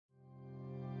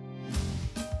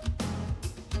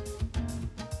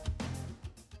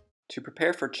To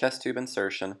prepare for chest tube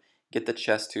insertion, get the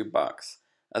chest tube box.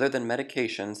 Other than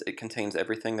medications, it contains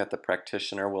everything that the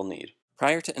practitioner will need.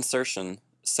 Prior to insertion,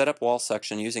 set up wall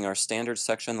suction using our standard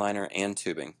suction liner and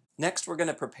tubing. Next, we're going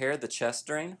to prepare the chest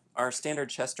drain. Our standard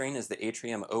chest drain is the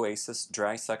Atrium Oasis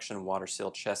dry suction water seal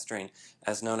chest drain,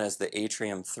 as known as the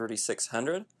Atrium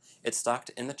 3600. It's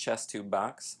stocked in the chest tube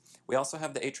box. We also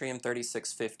have the Atrium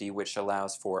 3650, which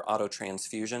allows for auto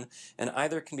transfusion, and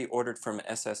either can be ordered from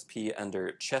SSP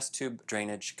under chest tube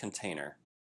drainage container.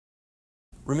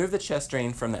 Remove the chest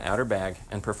drain from the outer bag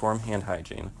and perform hand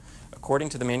hygiene. According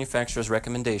to the manufacturer's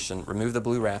recommendation, remove the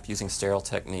blue wrap using sterile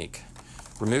technique.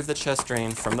 Remove the chest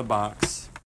drain from the box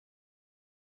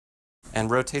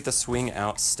and rotate the swing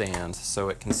out stand so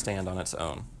it can stand on its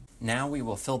own. Now we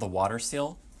will fill the water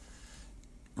seal.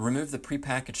 Remove the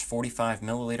prepackaged 45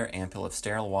 milliliter ampoule of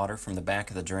sterile water from the back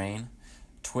of the drain.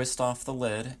 Twist off the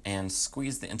lid and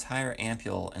squeeze the entire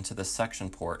ampoule into the suction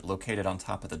port located on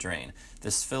top of the drain.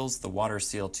 This fills the water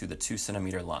seal to the 2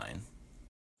 centimeter line.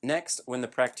 Next, when the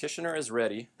practitioner is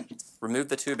ready, remove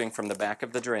the tubing from the back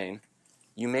of the drain.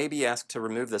 You may be asked to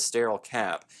remove the sterile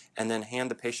cap and then hand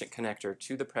the patient connector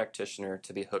to the practitioner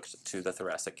to be hooked to the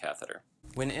thoracic catheter.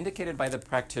 When indicated by the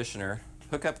practitioner,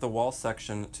 hook up the wall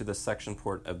suction to the suction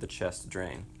port of the chest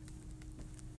drain.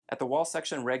 At the wall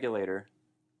suction regulator,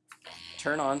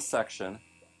 turn on suction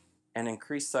and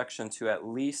increase suction to at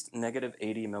least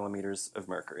 -80 millimeters of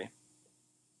mercury.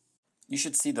 You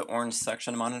should see the orange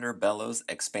suction monitor bellows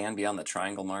expand beyond the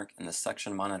triangle mark in the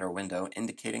suction monitor window,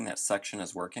 indicating that suction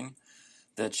is working.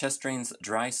 The chest drain's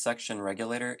dry suction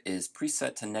regulator is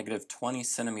preset to -20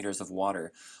 centimeters of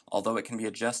water, although it can be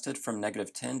adjusted from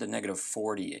 -10 to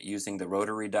 -40 using the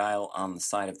rotary dial on the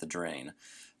side of the drain.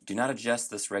 Do not adjust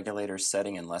this regulator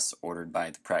setting unless ordered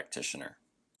by the practitioner.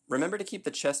 Remember to keep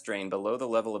the chest drain below the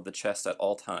level of the chest at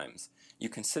all times. You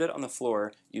can sit it on the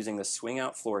floor using the swing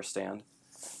out floor stand,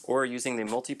 or using the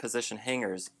multi-position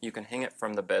hangers, you can hang it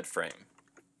from the bed frame.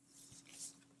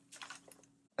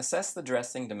 Assess the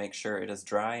dressing to make sure it is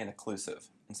dry and occlusive.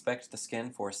 Inspect the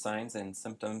skin for signs and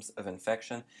symptoms of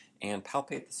infection, and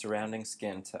palpate the surrounding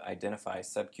skin to identify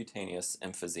subcutaneous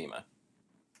emphysema.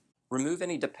 Remove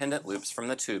any dependent loops from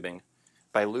the tubing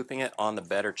by looping it on the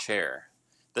bed or chair.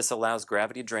 This allows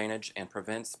gravity drainage and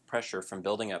prevents pressure from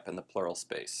building up in the pleural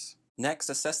space. Next,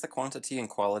 assess the quantity and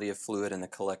quality of fluid in the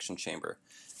collection chamber.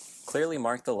 Clearly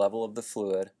mark the level of the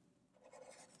fluid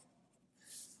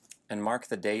and mark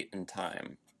the date and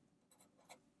time.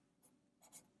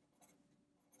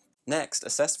 Next,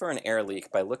 assess for an air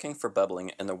leak by looking for bubbling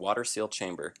in the water seal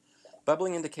chamber.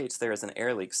 Bubbling indicates there is an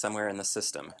air leak somewhere in the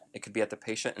system. It could be at the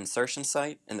patient insertion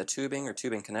site, in the tubing or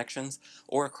tubing connections,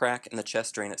 or a crack in the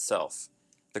chest drain itself.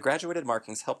 The graduated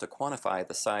markings help to quantify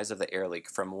the size of the air leak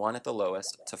from 1 at the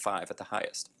lowest to 5 at the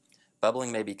highest.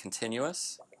 Bubbling may be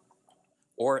continuous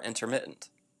or intermittent.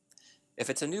 If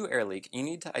it's a new air leak, you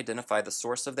need to identify the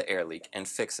source of the air leak and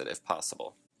fix it if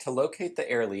possible. To locate the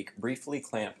air leak, briefly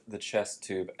clamp the chest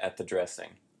tube at the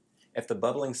dressing. If the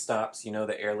bubbling stops, you know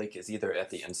the air leak is either at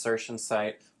the insertion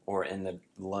site or in the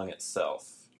lung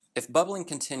itself. If bubbling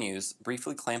continues,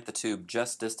 briefly clamp the tube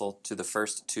just distal to the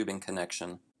first tubing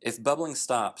connection. If bubbling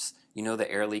stops, you know the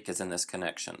air leak is in this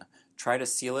connection. Try to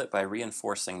seal it by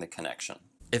reinforcing the connection.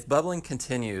 If bubbling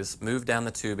continues, move down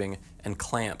the tubing and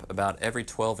clamp about every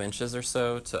 12 inches or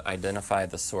so to identify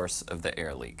the source of the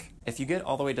air leak. If you get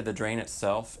all the way to the drain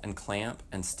itself and clamp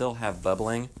and still have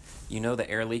bubbling, you know the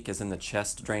air leak is in the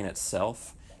chest drain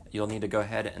itself. You'll need to go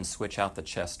ahead and switch out the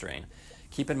chest drain.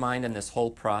 Keep in mind in this whole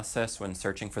process when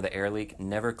searching for the air leak,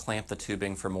 never clamp the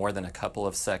tubing for more than a couple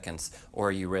of seconds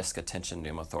or you risk a tension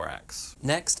pneumothorax.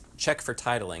 Next, check for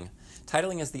tidaling.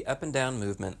 Tidaling is the up and down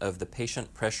movement of the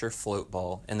patient pressure float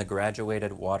ball in the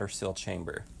graduated water seal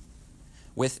chamber.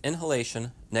 With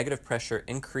inhalation, negative pressure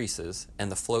increases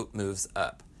and the float moves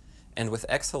up. And with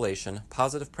exhalation,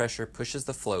 positive pressure pushes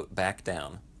the float back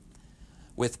down.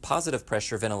 With positive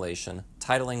pressure ventilation,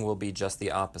 tidaling will be just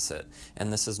the opposite,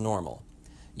 and this is normal.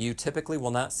 You typically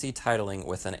will not see tidaling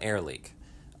with an air leak.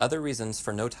 Other reasons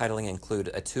for no tidaling include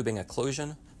a tubing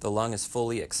occlusion, the lung is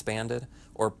fully expanded,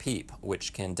 or PEEP,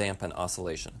 which can dampen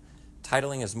oscillation.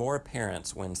 Tidaling is more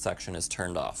apparent when suction is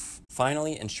turned off.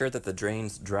 Finally, ensure that the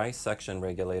drain's dry suction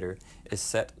regulator is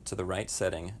set to the right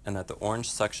setting and that the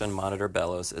orange suction monitor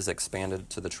bellows is expanded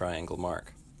to the triangle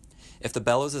mark. If the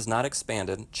bellows is not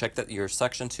expanded, check that your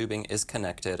suction tubing is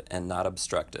connected and not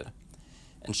obstructed.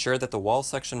 Ensure that the wall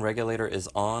suction regulator is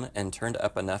on and turned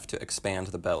up enough to expand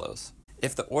the bellows.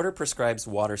 If the order prescribes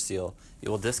water seal, you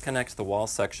will disconnect the wall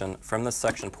suction from the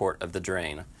suction port of the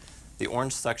drain. The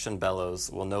orange suction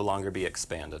bellows will no longer be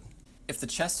expanded. If the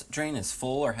chest drain is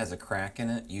full or has a crack in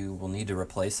it, you will need to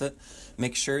replace it.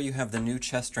 Make sure you have the new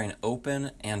chest drain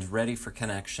open and ready for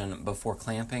connection before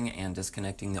clamping and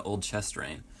disconnecting the old chest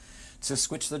drain. To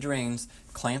switch the drains,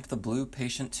 clamp the blue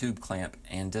patient tube clamp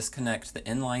and disconnect the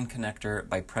inline connector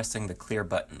by pressing the clear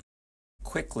button.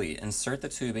 Quickly insert the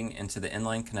tubing into the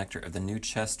inline connector of the new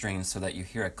chest drain so that you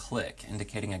hear a click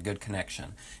indicating a good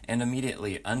connection, and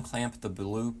immediately unclamp the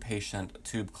blue patient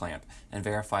tube clamp and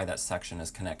verify that section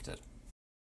is connected.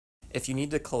 If you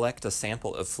need to collect a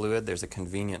sample of fluid, there's a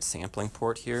convenient sampling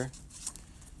port here.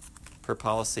 Per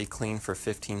policy, clean for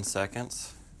 15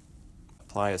 seconds.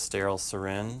 Apply a sterile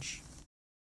syringe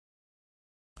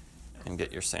and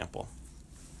get your sample.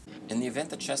 In the event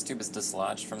the chest tube is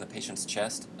dislodged from the patient's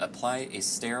chest, apply a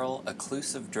sterile,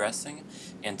 occlusive dressing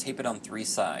and tape it on 3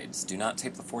 sides. Do not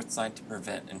tape the 4th side to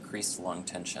prevent increased lung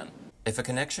tension. If a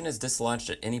connection is dislodged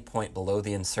at any point below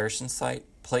the insertion site,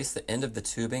 place the end of the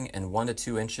tubing in 1 to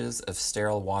 2 inches of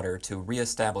sterile water to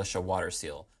re-establish a water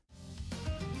seal.